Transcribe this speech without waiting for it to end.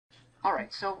All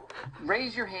right, so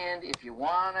raise your hand if you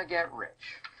want to get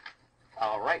rich.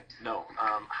 All right. No.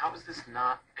 How is this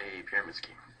not a pyramid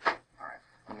scheme? All right,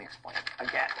 let me explain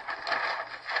again.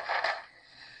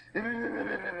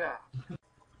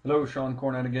 Hello, Sean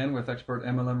Cornett again with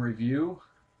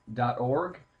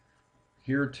ExpertMLMReview.org.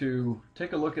 Here to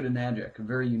take a look at Enagic, a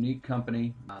very unique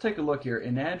company. Take a look here.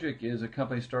 Enagic is a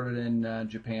company started in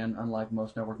Japan, unlike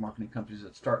most network marketing companies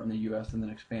that start in the U.S. and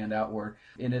then expand outward.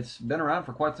 And it's been around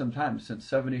for quite some time, since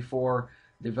 '74.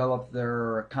 Developed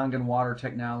their Kangen water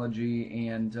technology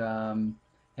and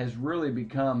has really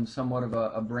become somewhat of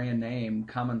a brand name,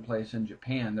 commonplace in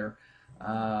Japan. They're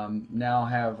now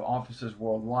have offices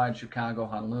worldwide: Chicago,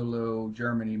 Honolulu,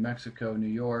 Germany, Mexico, New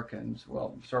York, and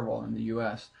well, several in the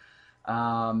U.S.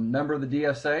 Member of the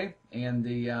DSA and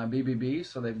the BBB,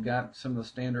 so they've got some of the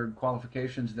standard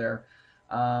qualifications there.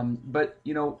 But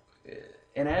you know,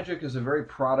 Enagic is a very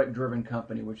product-driven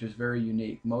company, which is very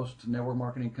unique. Most network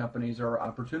marketing companies are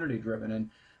opportunity-driven,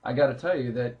 and I got to tell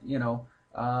you that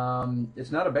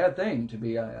it's not a bad thing to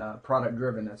be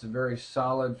product-driven. That's a very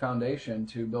solid foundation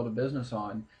to build a business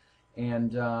on.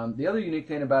 And the other unique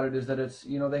thing about it is that it's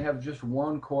they have just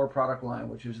one core product line,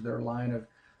 which is their line of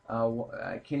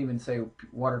I can't even say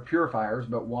water purifiers,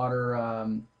 but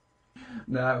water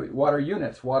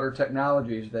units, water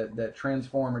technologies that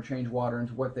transform or change water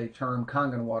into what they term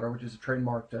Kangen water, which is a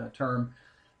trademarked term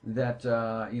that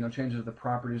changes the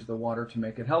properties of the water to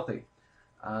make it healthy.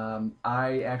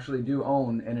 I actually do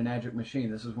own an Enagic machine.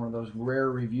 This is one of those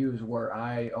rare reviews where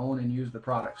I own and use the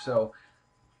product. So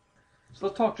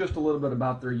let's talk just a little bit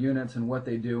about their units and what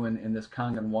they do in this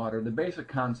Kangen water. The basic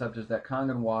concept is that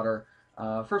Kangen water,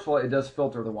 first of all, it does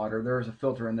filter the water. There is a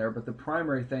filter in there, but the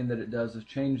primary thing that it does is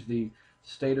change the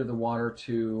state of the water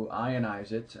to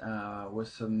ionize it with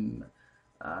some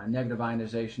negative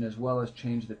ionization, as well as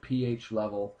change the pH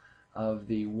level of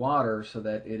the water so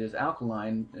that it is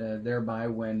alkaline. Thereby,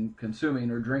 when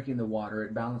consuming or drinking the water,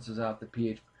 it balances out the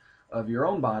pH of your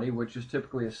own body, which is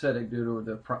typically acidic due to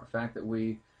the fact that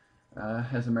we,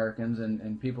 as Americans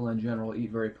and people in general, eat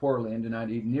very poorly and do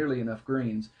not eat nearly enough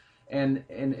greens. And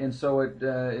so it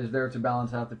is there to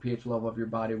balance out the pH level of your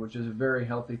body, which is a very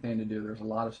healthy thing to do. There's a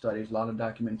lot of studies, a lot of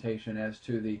documentation as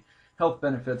to the health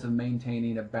benefits of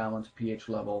maintaining a balanced pH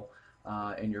level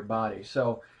in your body.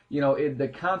 So, the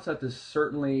concept is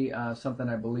certainly something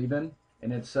I believe in,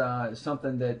 and it's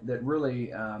something that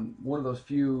really one of those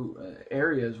few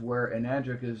areas where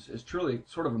Enagic is truly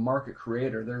sort of a market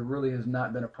creator. There really has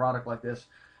not been a product like this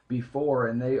before,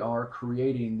 and they are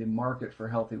creating the market for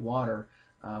healthy water.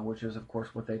 Which is, of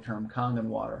course, what they term Kangen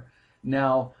water.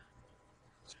 Now,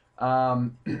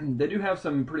 they do have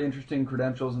some pretty interesting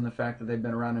credentials in the fact that they've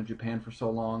been around in Japan for so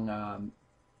long,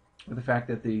 with the fact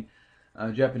that the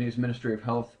Japanese Ministry of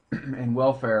Health and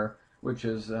Welfare, which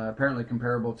is apparently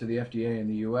comparable to the FDA in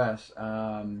the U.S.,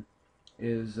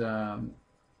 it's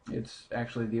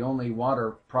actually the only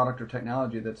water product or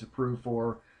technology that's approved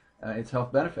for its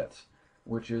health benefits,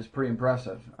 which is pretty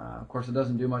impressive. Of course, it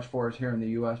doesn't do much for us here in the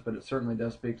U.S., but it certainly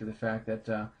does speak to the fact that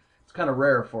it's kind of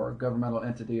rare for a governmental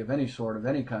entity of any sort, of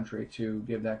any country, to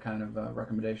give that kind of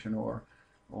recommendation or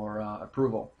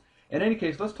approval. In any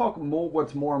case, let's talk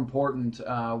what's more important,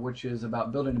 which is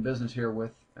about building a business here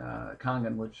with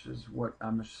Kangen, which is what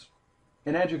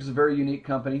Enagic is a very unique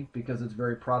company because it's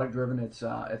very product-driven. It's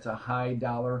a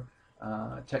high-dollar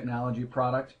technology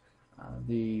product.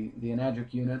 The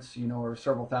Enagic units, are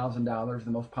several $1,000s. The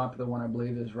most popular one, I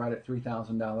believe, is right at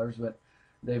 $3,000, but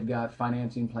they've got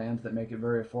financing plans that make it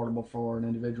very affordable for an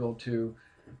individual to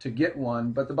get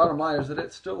one. But the bottom line is that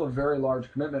it's still a very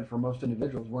large commitment for most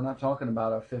individuals. We're not talking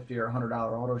about a $50 or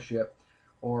 $100 auto ship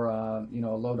or a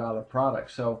low-dollar product.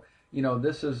 So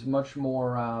this is much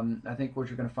more. I think what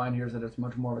you're going to find here is that it's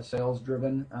much more of a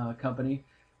sales-driven company.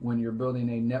 When you're building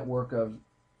a network of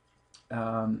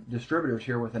distributors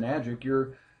here with Enagic,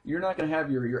 you're not going to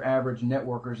have your average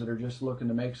networkers that are just looking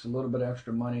to make a little bit of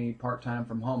extra money part-time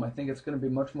from home. I think it's going to be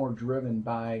much more driven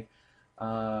by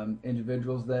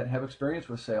individuals that have experience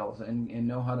with sales and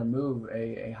know how to move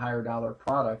a higher dollar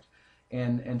product.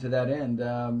 And to that end,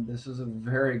 this is a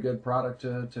very good product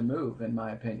to move, in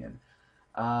my opinion.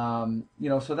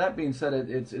 So that being said,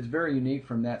 it's very unique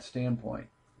from that standpoint.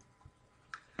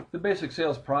 The basic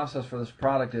sales process for this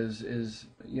product is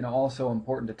also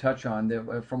important to touch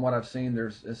on. From what I've seen,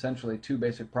 there's essentially two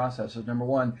basic processes. Number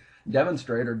one,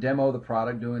 demonstrate or demo the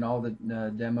product, doing all the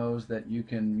demos that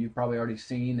you've probably already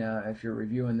seen if you're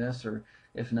reviewing this, or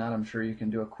if not, I'm sure you can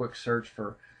do a quick search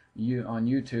on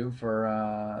YouTube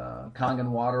for Kangen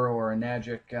water or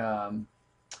Enagic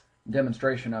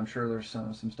demonstration. I'm sure there's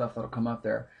some stuff that'll come up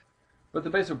there. But the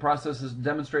basic process is to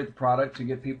demonstrate the product to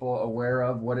get people aware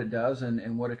of what it does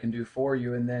and what it can do for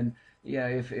you. And then, yeah,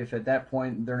 if at that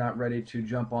point they're not ready to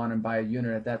jump on and buy a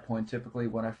unit, at that point, typically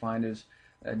what I find is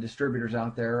distributors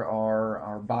out there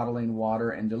are bottling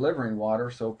water and delivering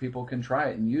water so people can try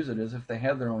it and use it as if they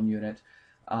have their own unit,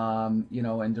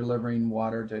 and delivering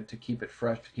water to keep it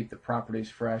fresh, to keep the properties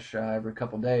fresh every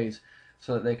couple days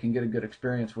so that they can get a good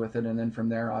experience with it. And then from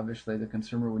there, obviously, the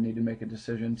consumer would need to make a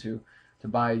decision to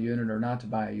buy a unit or not to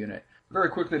buy a unit. Very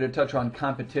quickly to touch on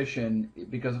competition,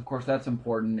 because of course that's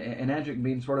important. Enagic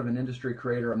being sort of an industry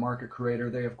creator, a market creator,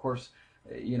 they of course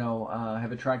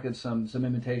have attracted some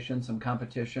imitation, some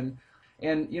competition.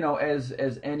 And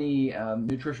as any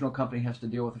nutritional company has to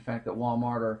deal with the fact that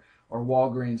Walmart or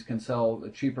Walgreens can sell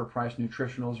cheaper priced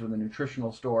nutritionals, or the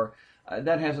nutritional store,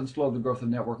 that hasn't slowed the growth of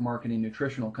network marketing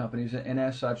nutritional companies. And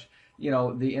as such,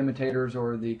 the imitators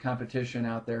or the competition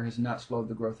out there has not slowed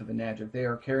the growth of Enagic. They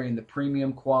are carrying the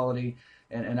premium quality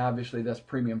and obviously that's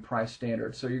premium price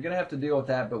standards. So you're going to have to deal with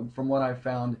that, but from what I've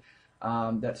found,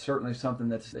 that's certainly something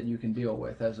that you can deal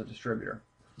with as a distributor.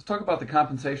 Let's talk about the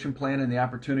compensation plan and the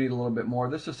opportunity a little bit more.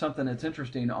 This is something that's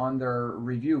interesting on their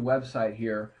review website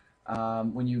here.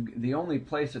 The only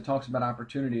place that talks about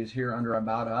opportunity is here under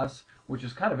About Us, which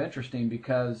is kind of interesting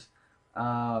because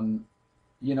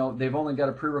they've only got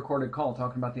a pre-recorded call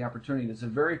talking about the opportunity. It's a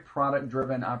very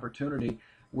product-driven opportunity,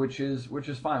 which is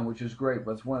fine, which is great.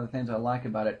 But it's one of the things I like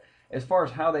about it. As far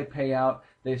as how they pay out,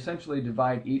 they essentially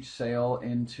divide each sale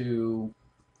into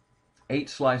 8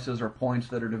 slices or points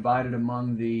that are divided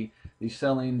among the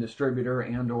selling, distributor,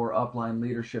 and or upline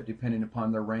leadership, depending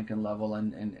upon their rank and level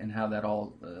and how that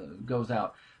all goes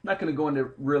out. I'm not going to go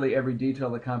into really every detail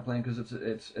of the comp plan because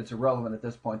it's irrelevant at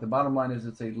this point. The bottom line is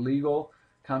it's a legal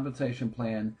compensation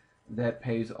plan that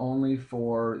pays only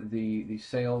for the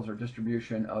sales or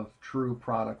distribution of true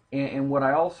product. And what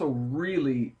I also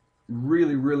really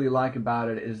like about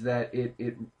it is that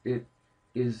it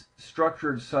is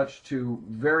structured such to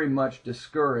very much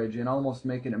discourage and almost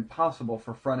make it impossible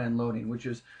for front-end loading, which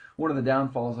is one of the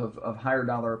downfalls of higher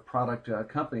dollar product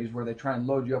companies, where they try and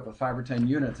load you up with 5 or 10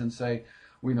 units and say,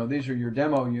 these are your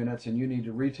demo units and you need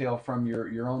to retail from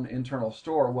your own internal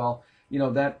store. Well,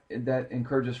 that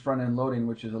encourages front-end loading,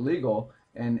 which is illegal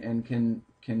and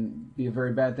can be a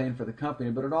very bad thing for the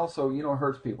company, but it also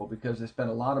hurts people because they spend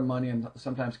a lot of money and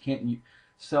sometimes can't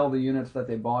sell the units that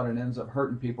they bought, and ends up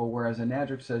hurting people. Whereas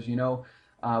Enagic says,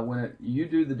 when you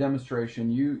do the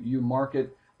demonstration, you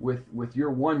market with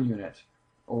your one unit,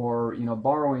 or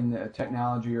borrowing the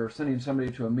technology or sending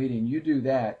somebody to a meeting. You do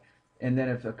that, and then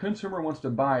if a consumer wants to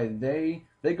buy, they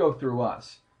go through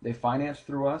us. They finance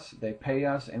through us, they pay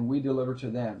us, and we deliver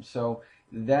to them. So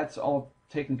that's all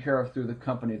taken care of through the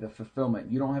company, the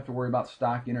fulfillment. You don't have to worry about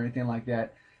stocking or anything like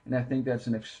that, and I think that's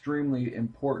an extremely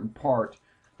important part.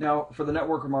 Now, for the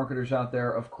network marketers out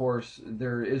there, of course,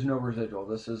 there is no residual.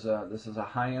 This is a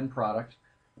high-end product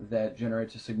that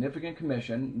generates a significant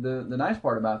commission. The nice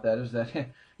part about that is that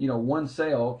one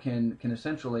sale can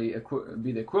essentially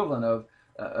be the equivalent of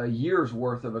a year's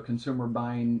worth of a consumer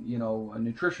buying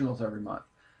nutritionals every month.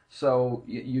 So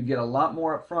you get a lot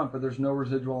more up front, but there's no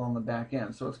residual on the back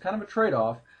end. So it's kind of a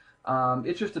trade-off.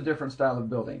 It's just a different style of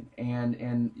building,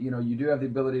 and you do have the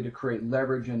ability to create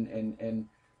leverage and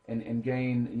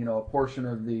gain a portion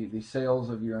of the sales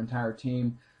of your entire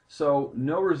team. So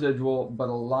no residual, but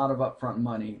a lot of upfront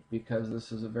money, because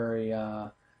this is a very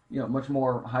much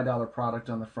more high dollar product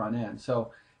on the front end.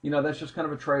 So that's just kind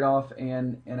of a trade-off,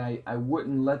 and I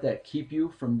wouldn't let that keep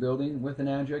you from building with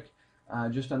Enagic.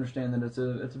 Just understand that it's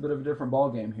a bit of a different ball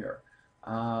game here,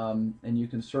 and you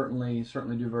can certainly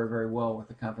do very, very well with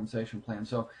the compensation plan.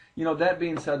 So that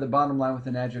being said, the bottom line with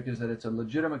Enagic is that it's a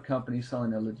legitimate company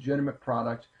selling a legitimate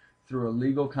product through a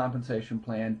legal compensation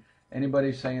plan.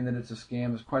 Anybody saying that it's a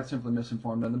scam is quite simply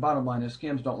misinformed. And the bottom line is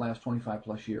scams don't last 25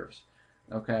 plus years.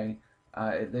 Okay,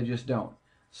 they just don't.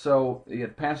 So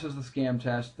it passes the scam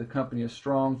test. The company is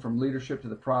strong from leadership to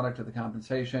the product to the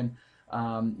compensation.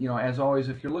 As always,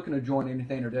 if you're looking to join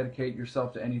anything or dedicate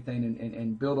yourself to anything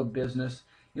and build a business,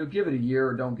 give it a year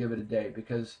or don't give it a day,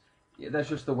 because that's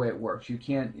just the way it works. You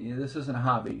can't. This isn't a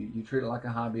hobby. You treat it like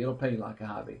a hobby. It'll pay you like a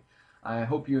hobby. I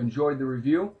hope you enjoyed the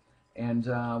review, and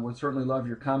would certainly love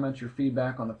your comments, your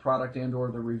feedback on the product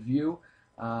and/or the review.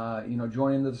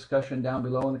 Join in the discussion down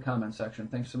below in the comment section.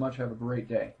 Thanks so much. Have a great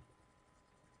day.